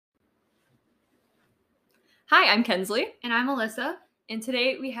Hi, I'm Kensley, And I'm Alyssa. and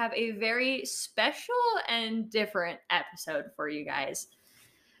today we have a very special and different episode for you guys.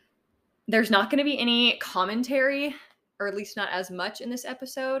 There's not going to be any commentary, or at least not as much in this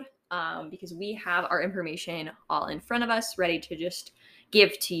episode, because we have our information all in front of us, ready to just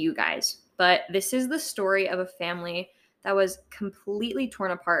give to you guys. But this is the story of a family that was completely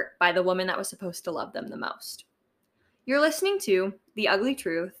torn apart by the woman that was supposed to love them the most. You're listening to The Ugly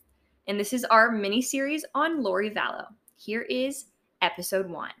Truth, and this is our mini-series on Lori Vallow. Here is episode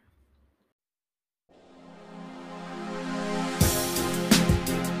 1.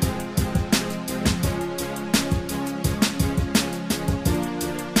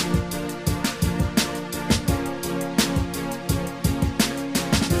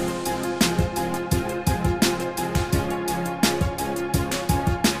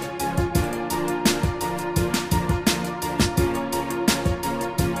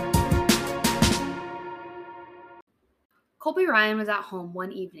 Colby Ryan was at home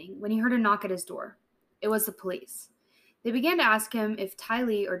one evening when he heard a knock at his door. It was the police. They began to ask him if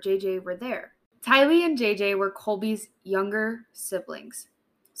Tylee or JJ were there. Tylee and JJ were Colby's younger siblings,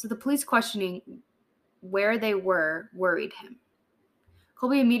 so the police questioning where they were worried him.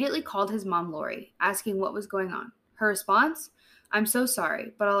 Colby immediately called his mom, Lori, asking what was going on. Her response, "I'm so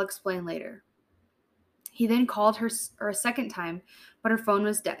sorry, but I'll explain later." He then called her a second time, but her phone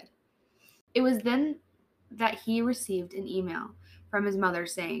was dead. It was then that he received an email from his mother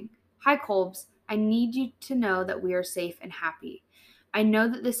saying, "Hi, Colbs. I need you to know that we are safe and happy. I know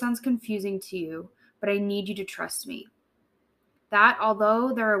that this sounds confusing to you, but I need you to trust me. That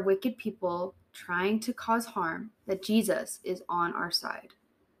although there are wicked people trying to cause harm, that Jesus is on our side."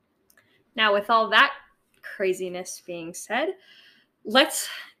 Now, with all that craziness being said, let's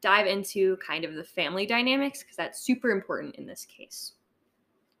dive into kind of the family dynamics because that's super important in this case.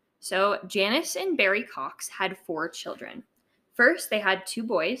 So, Janice and Barry Cox had 4 children. First, they had 2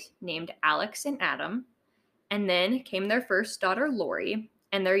 boys named Alex and Adam, and then came their first daughter, Lori,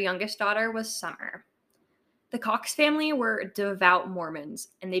 and their youngest daughter was Summer. The Cox family were devout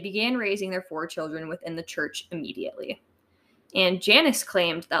Mormons, and they began raising their 4 children within the church immediately. And Janice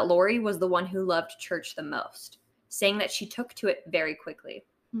claimed that Lori was the one who loved church the most, saying that she took to it very quickly.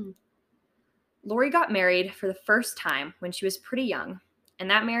 Lori got married for the first time when she was pretty young, and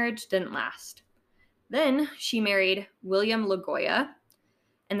that marriage didn't last. Then she married William LaGoya,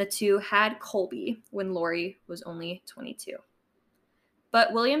 and the two had Colby when Lori was only 22.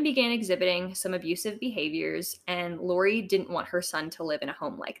 But William began exhibiting some abusive behaviors, and Lori didn't want her son to live in a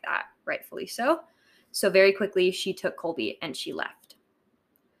home like that, rightfully so. So very quickly, she took Colby and she left.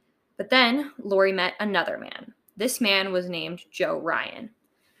 But then Lori met another man. This man was named Joe Ryan.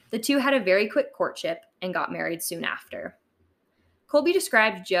 The two had a very quick courtship and got married soon after. Colby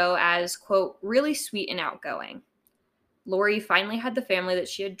described Joe as, quote, really sweet and outgoing. Lori finally had the family that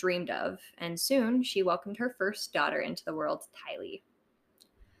she had dreamed of, and soon she welcomed her first daughter into the world, Tylee.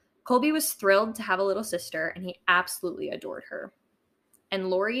 Colby was thrilled to have a little sister, and he absolutely adored her. And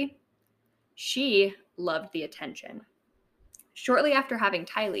Lori, she loved the attention. Shortly after having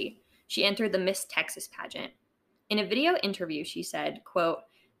Tylee, she entered the Miss Texas pageant. In a video interview, she said, quote,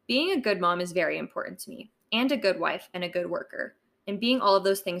 being a good mom is very important to me, and a good wife and a good worker. And being all of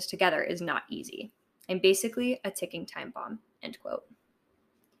those things together is not easy. I'm basically a ticking time bomb, end quote.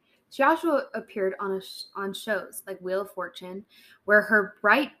 She also appeared on shows like Wheel of Fortune, where her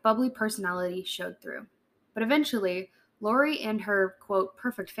bright, bubbly personality showed through. But eventually, Lori and her, quote,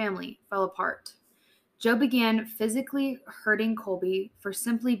 perfect family fell apart. Joe began physically hurting Colby for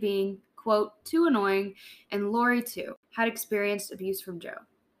simply being, quote, too annoying, and Lori, too, had experienced abuse from Joe.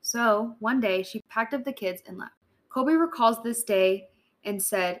 So, one day, she packed up the kids and left. Colby recalls this day and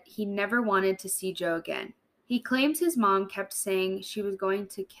said he never wanted to see Joe again. He claims his mom kept saying she was going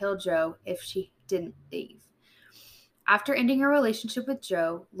to kill Joe if she didn't leave. After ending her relationship with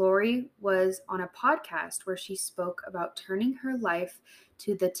Joe, Lori was on a podcast where she spoke about turning her life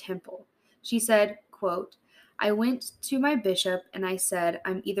to the temple. She said, quote, I went to my bishop and I said,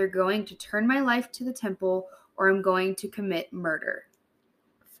 I'm either going to turn my life to the temple or I'm going to commit murder.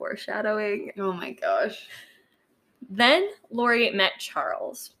 Foreshadowing. Oh my gosh. Then Lori met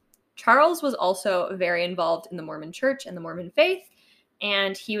Charles. Charles was also very involved in the Mormon church and the Mormon faith,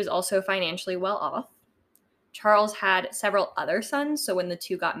 and he was also financially well off. Charles had several other sons, so when the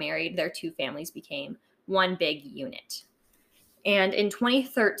two got married, their 2 families became one big unit. And in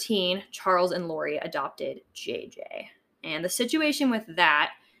 2013, Charles and Lori adopted JJ. And the situation with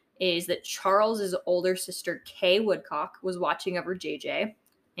that is that Charles's older sister, Kay Woodcock, was watching over JJ,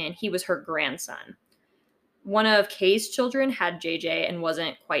 and he was her grandson. One of Kay's children had JJ and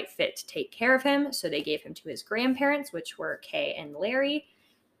wasn't quite fit to take care of him, so they gave him to his grandparents, which were Kay and Larry.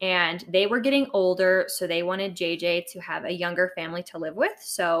 And they were getting older, so they wanted JJ to have a younger family to live with,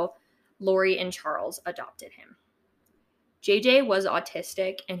 so Lori and Charles adopted him. JJ was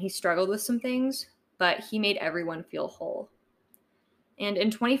autistic and he struggled with some things, but he made everyone feel whole. And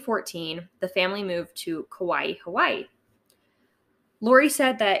in 2014, the family moved to Kauai, Hawaii. Lori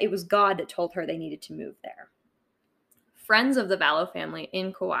said that it was God that told her they needed to move there. Friends of the Vallow family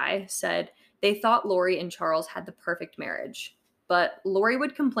in Kauai said they thought Lori and Charles had the perfect marriage, but Lori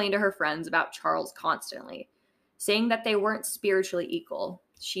would complain to her friends about Charles constantly, saying that they weren't spiritually equal.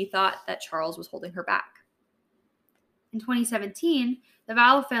 She thought that Charles was holding her back. In 2017, the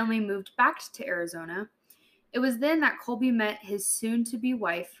Vallow family moved back to Arizona. It was then that Colby met his soon-to-be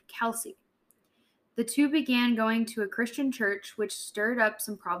wife, Kelsey. The two began going to a Christian church, which stirred up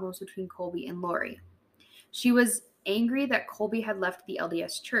some problems between Colby and Lori. She was angry that Colby had left the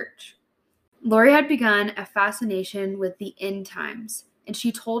LDS church. Lori had begun a fascination with the end times, and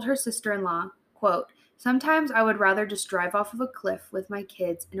she told her sister-in-law, quote, "Sometimes I would rather just drive off of a cliff with my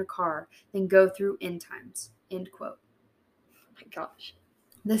kids in a car than go through end times," end quote. Oh my gosh.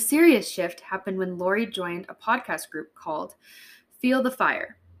 The serious shift happened when Lori joined a podcast group called Feel the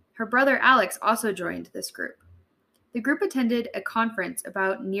Fire. Her brother Alex also joined this group. The group attended a conference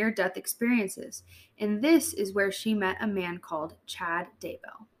about near-death experiences, and this is where she met a man called Chad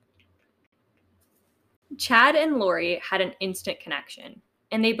Daybell. Chad and Lori had an instant connection,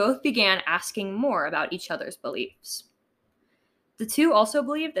 and they both began asking more about each other's beliefs. The two also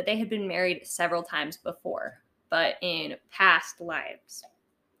believed that they had been married several times before, but in past lives.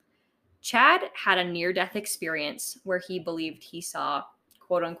 Chad had a near-death experience where he believed he saw,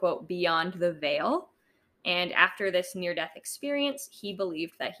 quote-unquote, beyond the veil. And after this near-death experience, he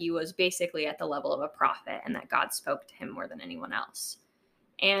believed that he was basically at the level of a prophet and that God spoke to him more than anyone else.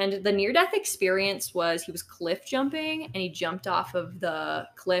 And the near-death experience was he was cliff jumping, and he jumped off of the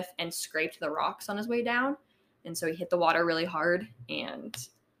cliff and scraped the rocks on his way down. And so he hit the water really hard and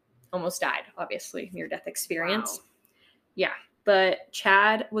almost died, obviously, near-death experience. Wow. Yeah. But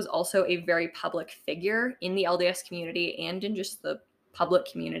Chad was also a very public figure in the LDS community and in just the public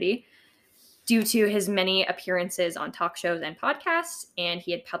community due to his many appearances on talk shows and podcasts, and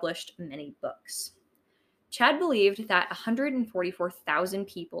he had published many books. Chad believed that 144,000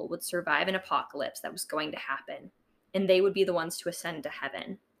 people would survive an apocalypse that was going to happen, and they would be the ones to ascend to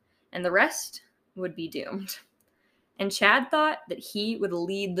heaven, and the rest would be doomed. And Chad thought that he would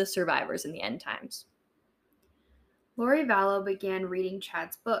lead the survivors in the end times. Lori Vallow began reading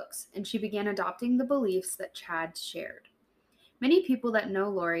Chad's books, and she began adopting the beliefs that Chad shared. Many people that know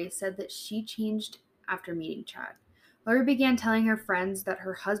Lori said that she changed after meeting Chad. Lori began telling her friends that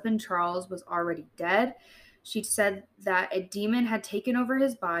her husband Charles was already dead. She said that a demon had taken over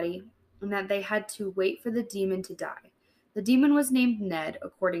his body and that they had to wait for the demon to die. The demon was named Ned,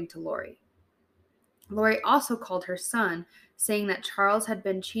 according to Lori. Lori also called her son, saying that Charles had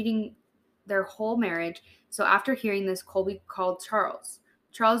been cheating their whole marriage. So after hearing this, Colby called Charles.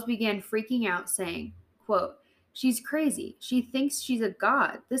 Charles began freaking out, saying, quote, "She's crazy. She thinks she's a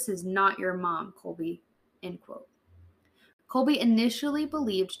god. This is not your mom, Colby," end quote. Colby initially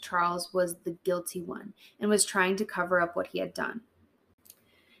believed Charles was the guilty one and was trying to cover up what he had done.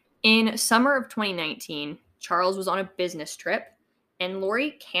 In summer of 2019, Charles was on a business trip, and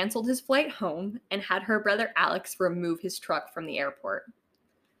Lori canceled his flight home and had her brother Alex remove his truck from the airport.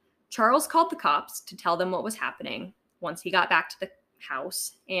 Charles called the cops to tell them what was happening once he got back to the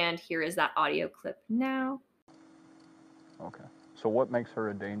house, and here is that audio clip now. Okay. So what makes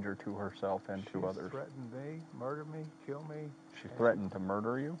her a danger to herself and to She's others? threatened me, murder me, kill me. She threatened to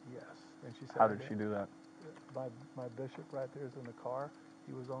murder you? Yes. And she said, How did she do that? My bishop right there is in the car.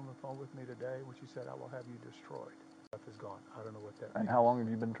 He was on the phone with me today when she said, "I will have you destroyed." Stuff is gone. I don't know what that And means. how long have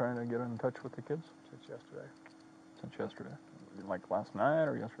you been trying to get in touch with the kids? Since yesterday. Since yesterday. Like last night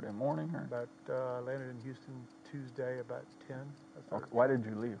or yesterday morning? Or? Landed in Houston Tuesday about 10. Okay. Why did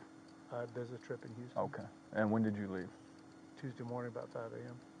you leave? Business trip in Houston. Okay. And when did you leave? Tuesday morning about 5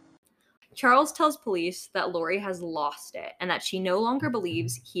 a.m. Charles tells police that Lori has lost it and that she no longer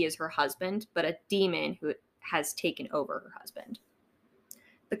believes he is her husband, but a demon who has taken over her husband.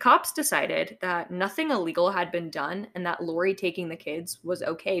 The cops decided that nothing illegal had been done and that Lori taking the kids was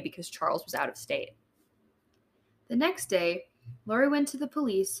okay because Charles was out of state. The next day, Lori went to the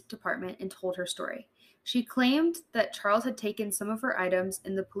police department and told her story. She claimed that Charles had taken some of her items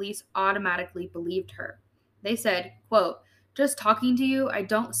and the police automatically believed her. They said, quote, "Just talking to you, I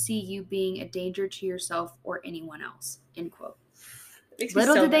don't see you being a danger to yourself or anyone else," end quote.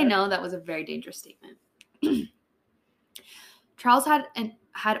 Little did they know that was a very dangerous statement. Charles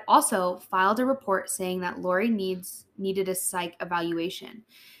had also filed a report saying that Lori needed a psych evaluation,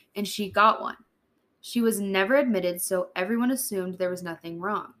 and she got one. She was never admitted, so everyone assumed there was nothing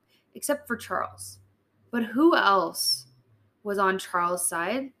wrong, except for Charles. But who else was on Charles'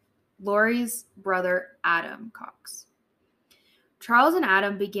 side? Lori's brother, Adam Cox. Charles and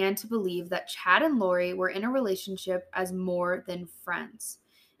Adam began to believe that Chad and Lori were in a relationship as more than friends,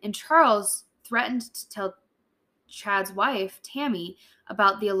 and Charles threatened to tell Chad's wife, Tammy,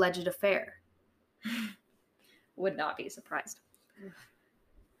 about the alleged affair. Would not be surprised.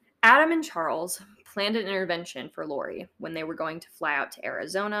 Adam and Charles planned an intervention for Lori when they were going to fly out to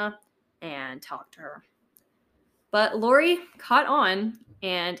Arizona and talk to her. But Lori caught on,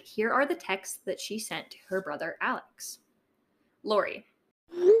 and here are the texts that she sent to her brother Alex. Lori,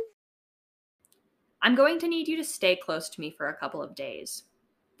 I'm going to need you to stay close to me for a couple of days.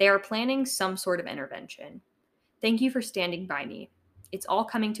 They are planning some sort of intervention. Thank you for standing by me. It's all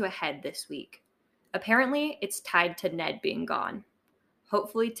coming to a head this week. Apparently, it's tied to Ned being gone.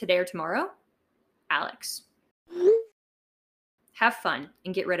 Hopefully today or tomorrow. Alex. Have fun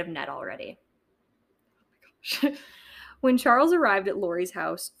and get rid of Ned already. Oh my gosh. When Charles arrived at Lori's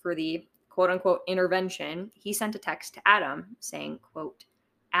house for the quote-unquote intervention, he sent a text to Adam saying, quote,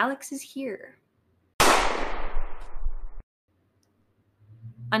 Alex is here.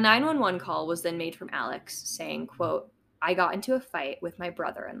 A 911 call was then made from Alex saying, quote, I got into a fight with my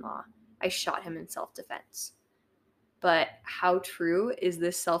brother-in-law. I shot him in self-defense. But how true is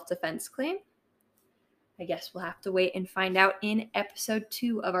this self-defense claim? I guess we'll have to wait and find out in episode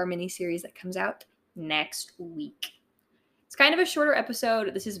 2 of our miniseries that comes out next week. It's kind of a shorter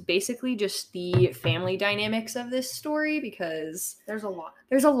episode. This is basically just the family dynamics of this story because There's a lot.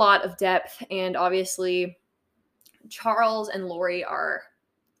 There's a lot of depth, and obviously Charles and Lori are,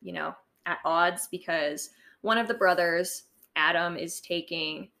 at odds because one of the brothers, Adam, is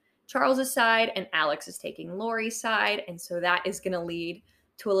taking Charles's side and Alex is taking Lori's side, and so that is going to lead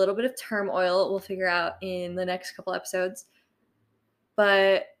to a little bit of turmoil we'll figure out in the next couple episodes.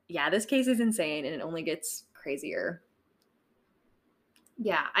 But yeah, this case is insane and it only gets crazier.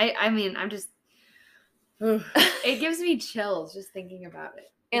 Yeah, I mean, I'm just it gives me chills just thinking about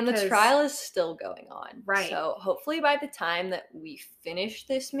it. And the trial is still going on. Right. So hopefully by the time that we finish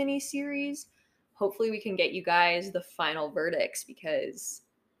this mini series, hopefully we can get you guys the final verdicts because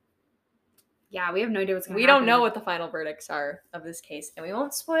yeah, we have no idea what's going to we happen. don't know what the final verdicts are of this case, and we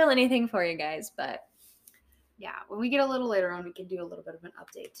won't spoil anything for you guys, but yeah, when we get a little later on, we can do a little bit of an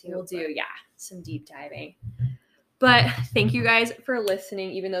update too. We'll do, some deep diving. But thank you guys for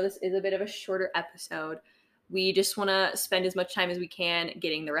listening, even though this is a bit of a shorter episode. We just want to spend as much time as we can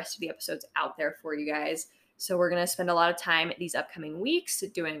getting the rest of the episodes out there for you guys. So we're going to spend a lot of time these upcoming weeks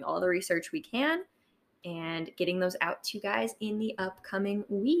doing all the research we can and getting those out to you guys in the upcoming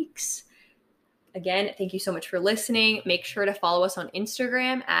weeks. Again, thank you so much for listening. Make sure to follow us on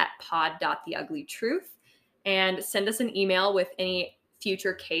Instagram at pod.theuglytruth and send us an email with any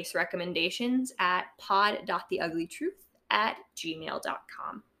future case recommendations at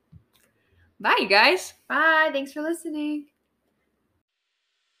pod.theuglytruth@gmail.com. Bye, you guys. Bye. Thanks for listening.